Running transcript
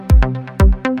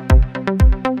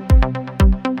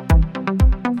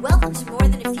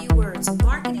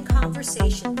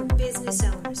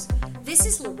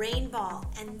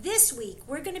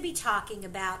we're going to be talking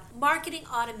about marketing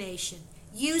automation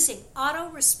using auto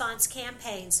response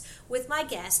campaigns with my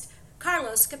guest,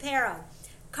 Carlos Capero.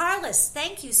 Carlos,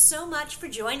 thank you so much for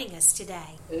joining us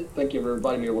today. Thank you for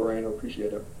inviting me, Lorraine. I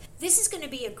appreciate it. This is going to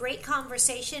be a great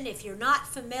conversation. If you're not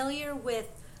familiar with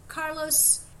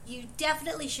Carlos, you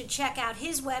definitely should check out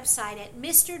his website at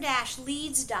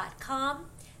mr-leads.com.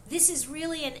 This is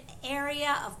really an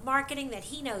area of marketing that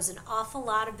he knows an awful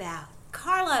lot about.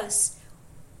 Carlos,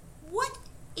 what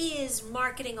is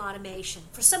marketing automation?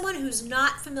 For someone who's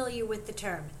not familiar with the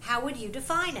term, how would you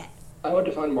define it? I would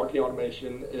define marketing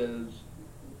automation as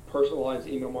personalized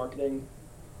email marketing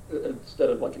instead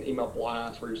of like an email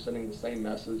blast where you're sending the same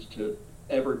message to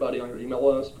everybody on your email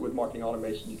list. With marketing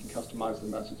automation, you can customize the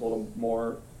message a little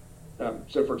more.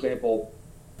 So, for example,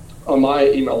 on my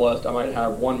email list, I might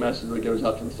have one message that goes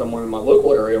out to someone in my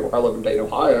local area where I live in Dayton,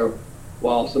 Ohio,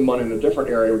 while someone in a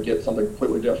different area would get something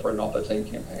completely different off that same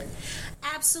campaign.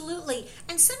 Absolutely.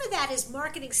 And some of that is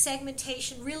marketing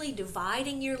segmentation, really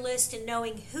dividing your list and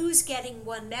knowing who's getting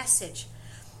one message.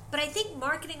 But I think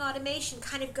marketing automation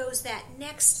kind of goes that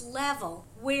next level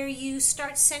where you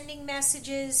start sending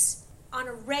messages on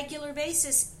a regular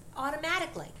basis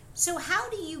automatically. So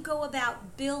how do you go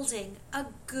about building a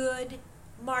good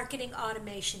marketing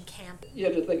automation campaign? You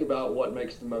have to think about what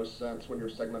makes the most sense when you're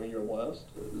segmenting your list.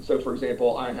 So, for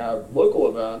example, I have local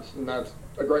events, and that's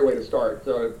a great way to start.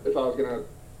 So if I was going to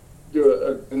do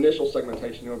an initial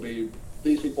segmentation, it would be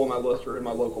these people on my list are in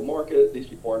my local market, these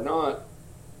people are not.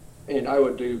 And I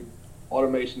would do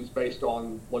automations based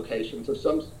on location. So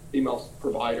some email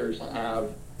providers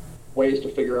have ways to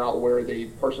figure out where the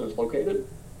person is located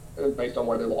based on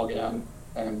where they log in.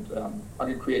 And I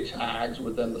could create tags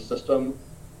within the system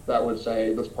that would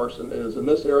say this person is in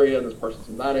this area and this person's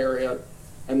in that area.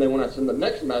 And then when I send the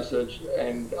next message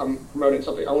and I'm promoting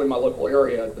something only in my local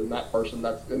area, then that person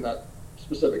that's in that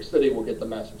specific city will get the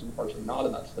message, and the person not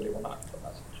in that city will not get the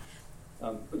message.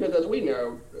 Because as we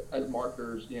know, as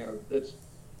marketers, it's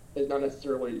not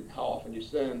necessarily how often you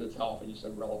send, it's how often you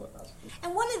send relevant messages.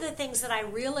 And one of the things that I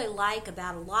really like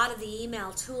about a lot of the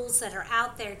email tools that are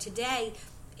out there today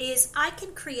is I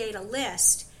can create a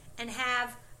list and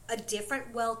have a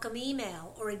different welcome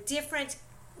email or a different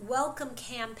welcome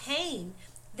campaign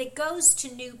that goes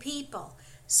to new people.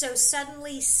 So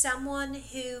suddenly someone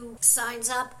who signs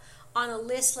up on a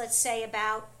list, let's say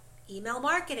about email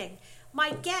marketing,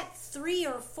 might get 3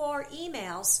 or 4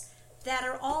 emails that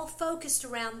are all focused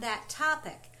around that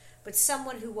topic. But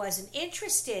someone who wasn't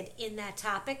interested in that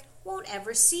topic won't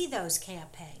ever see those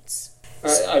campaigns.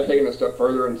 I've taken a step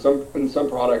further. In some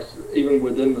products, even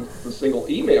within the single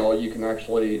email, you can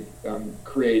actually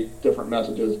create different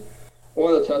messages.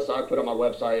 One of the tests I put on my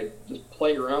website, just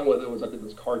playing around with it, was I did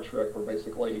this card trick where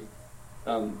basically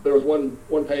there was one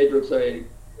page that would say,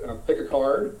 pick a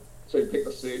card. So you pick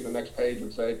the suit, and the next page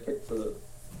would say, pick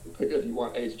if you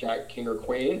want ace, jack, king, or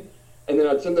queen. And then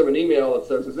I'd send them an email that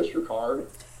says, is this your card?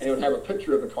 And it would have a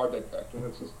picture of the card they picked. And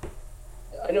it's just,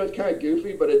 I know it's kind of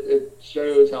goofy, but it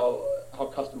shows how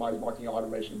customized marketing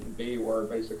automation can be, where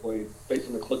basically, based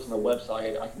on the clicks on the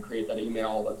website, I can create that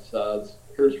email that says,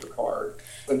 here's your card.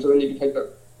 And so then you can take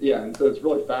that, and so it's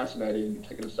really fascinating. You can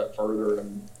take it a step further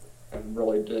and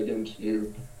really dig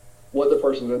into what the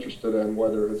person's interested in,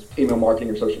 whether it's email marketing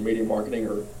or social media marketing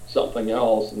or something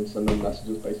else, and send them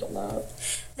messages based on that.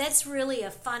 That's really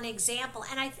a fun example.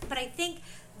 But I think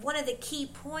one of the key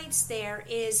points there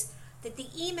is that the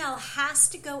email has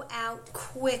to go out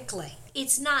quickly.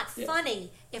 It's not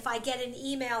funny if I get an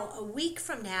email a week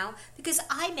from now because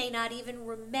I may not even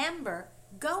remember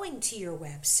going to your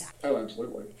website. Oh,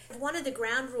 absolutely. One of the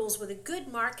ground rules with a good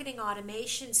marketing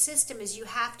automation system is you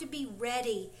have to be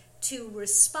ready to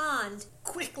respond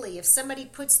quickly. If somebody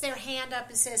puts their hand up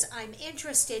and says, I'm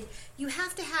interested, you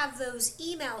have to have those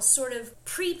emails sort of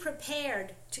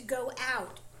pre-prepared to go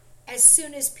out as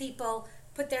soon as people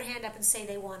put their hand up and say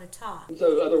they want to talk.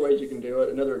 So other ways you can do it.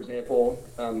 Another example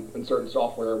in certain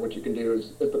software, what you can do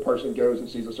is if the person goes and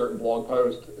sees a certain blog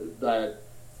post that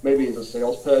maybe is a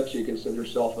sales pitch, you can send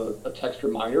yourself a text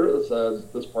reminder that says,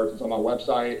 this person's on my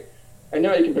website. And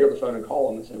now you can pick up the phone and call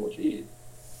them and say what you eat.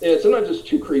 Yeah, sometimes it's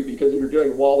too creepy because if you're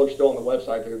doing it while they're still on the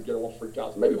website, they're going to get a little freaked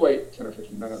out. So maybe wait 10 or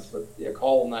 15 minutes, but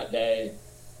call them that day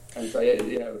and say,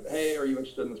 hey, are you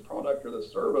interested in this product or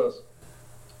this service?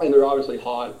 And they're obviously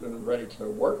hot and ready to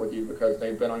work with you because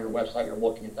they've been on your website and are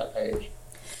looking at that page.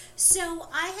 So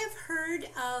I have heard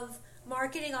of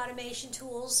marketing automation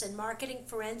tools and marketing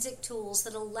forensic tools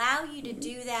that allow you to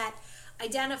do that,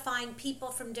 identifying people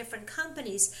from different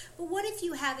companies. But what if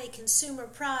you have a consumer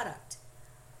product?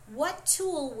 what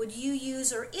tool would you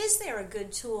use, or is there a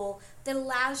good tool that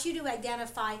allows you to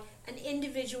identify an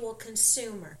individual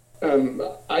consumer?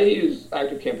 I use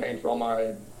ActiveCampaign for all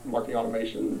my marketing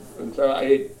automation, and so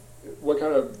what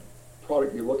kind of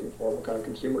product are you looking for? What kind of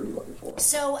consumer are you looking for?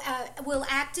 So will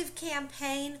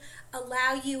ActiveCampaign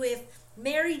allow you, if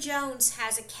Mary Jones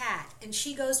has a cat and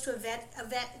she goes to a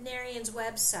veterinarian's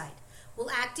website, will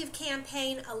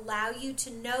ActiveCampaign allow you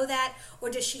to know that, or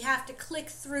does she have to click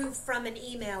through from an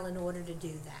email in order to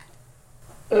do that?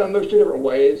 There's two different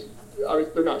ways.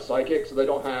 Obviously, they're not psychic, so they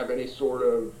don't have any sort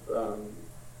of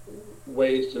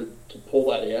ways to pull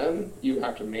that in. You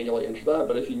have to manually enter that.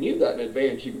 But if you knew that in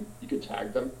advance, you could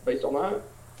tag them based on that.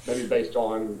 Maybe based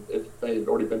on if they've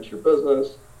already been to your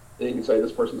business, then you can say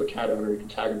this person's a cat owner. You can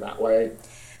tag them that way.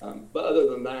 But other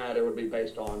than that, it would be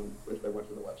based on if they went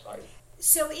to the website.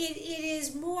 So it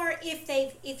is more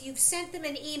if you've sent them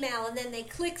an email and then they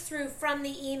click through from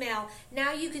the email,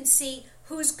 now you can see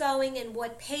who's going and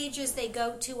what pages they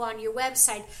go to on your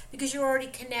website because you're already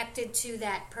connected to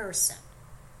that person.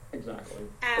 Exactly.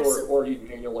 Absolutely. Or you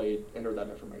manually enter that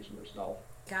information yourself.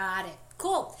 Got it.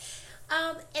 Cool.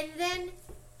 And then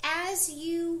as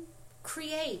you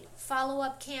create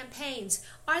follow-up campaigns,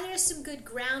 are there some good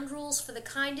ground rules for the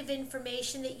kind of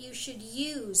information that you should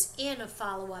use in a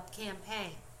follow-up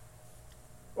campaign?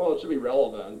 Well, it should be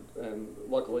relevant, and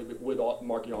luckily with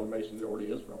marketing automation, it already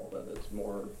is relevant. It's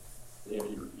more,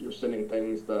 you're sending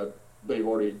things that they've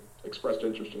already expressed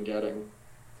interest in getting.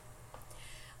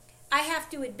 I have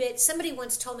to admit, somebody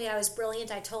once told me I was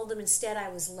brilliant. I told them instead I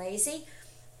was lazy.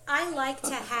 I like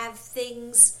to have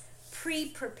things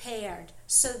pre-prepared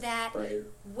so that right.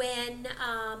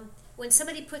 when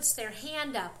somebody puts their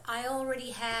hand up, I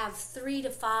already have 3 to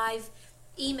 5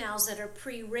 emails that are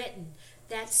pre-written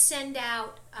that send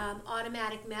out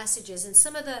automatic messages. And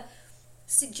some of the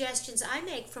suggestions I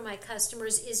make for my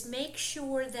customers is make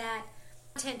sure that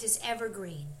content is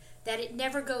evergreen, that it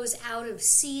never goes out of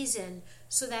season,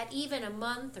 so that even a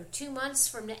month or 2 months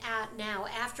from now,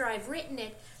 after I've written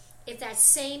it, if that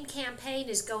same campaign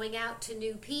is going out to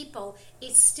new people,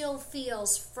 it still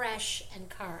feels fresh and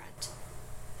current.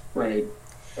 Right.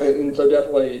 And so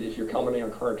definitely if you're commenting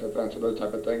on current events or those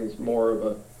type of things, more of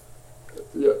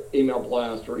a email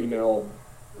blast or email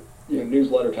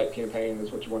newsletter type campaign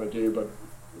is what you want to do. But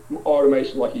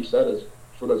automation, like you said, is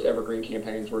for those evergreen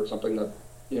campaigns where it's something that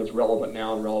is relevant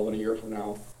now and relevant a year from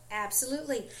now.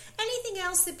 Absolutely. Anything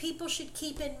else that people should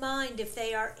keep in mind if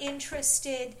they are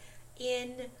interested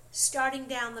in starting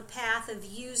down the path of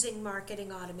using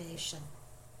marketing automation?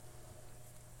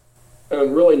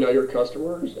 Really know your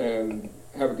customers and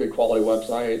have a good quality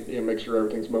website. Make sure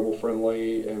everything's mobile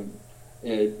friendly, and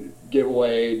give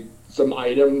away some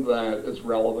item that is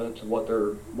relevant to what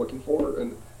they're looking for.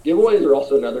 And giveaways are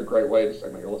also another great way to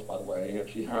segment your list, by the way.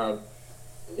 If you have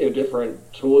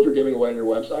different tools you're giving away on your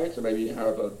website, so maybe you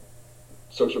have a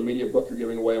social media book you're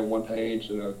giving away on one page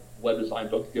and a web design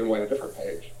book you're giving away on a different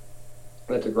page.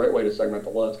 And it's a great way to segment the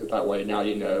list, because that way now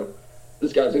you know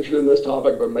this guy's interested in this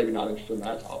topic, but maybe not interested in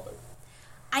that topic.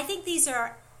 I think these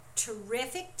are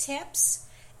terrific tips.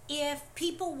 If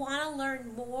people want to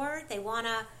learn more, they want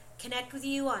to connect with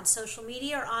you on social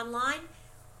media or online,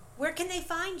 where can they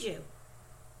find you?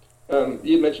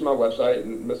 You mentioned my website,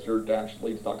 and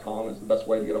Mr-Leeds.com is the best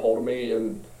way to get a hold of me.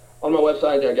 And on my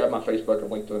website, I got my Facebook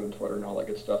and LinkedIn and Twitter and all that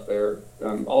good stuff there.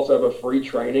 Also have a free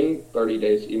training, 30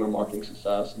 Days Email Marketing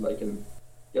Success, and they can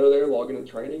go there, log into the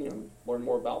training, and learn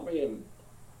more about me, and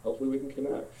hopefully we can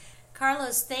connect.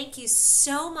 Carlos, thank you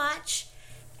so much.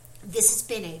 This has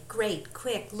been a great,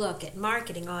 quick look at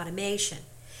marketing automation.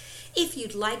 If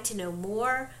you'd like to know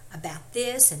more about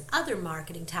this and other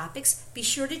marketing topics, be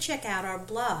sure to check out our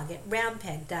blog at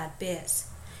roundpeg.biz.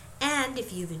 And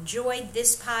if you've enjoyed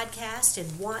this podcast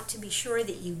and want to be sure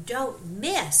that you don't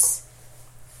miss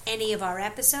any of our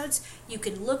episodes, you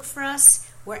can look for us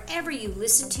wherever you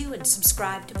listen to and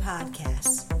subscribe to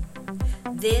podcasts.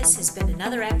 This has been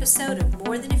another episode of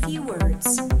More Than a Few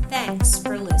Words. Thanks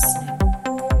for listening.